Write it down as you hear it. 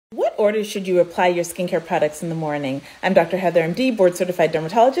order should you apply your skincare products in the morning? I'm Dr. Heather MD, board certified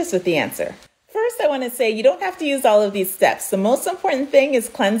dermatologist with the answer. First, I want to say you don't have to use all of these steps. The most important thing is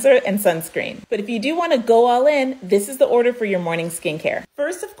cleanser and sunscreen. But if you do want to go all in, this is the order for your morning skincare.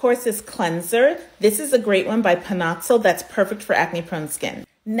 First, of course, is cleanser. This is a great one by Panoxyl that's perfect for acne-prone skin.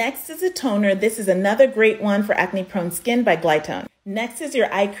 Next is a toner. This is another great one for acne-prone skin by Glytone. Next is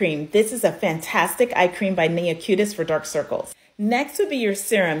your eye cream. This is a fantastic eye cream by Neocutis for dark circles. Next would be your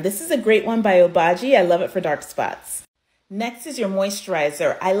serum. This is a great one by Obagi. I love it for dark spots. Next is your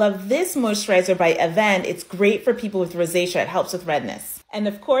moisturizer. I love this moisturizer by Avène. It's great for people with rosacea. It helps with redness. And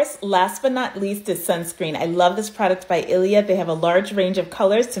of course, last but not least is sunscreen. I love this product by Ilia. They have a large range of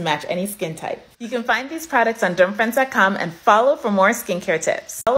colors to match any skin type. You can find these products on DermFriends.com and follow for more skincare tips.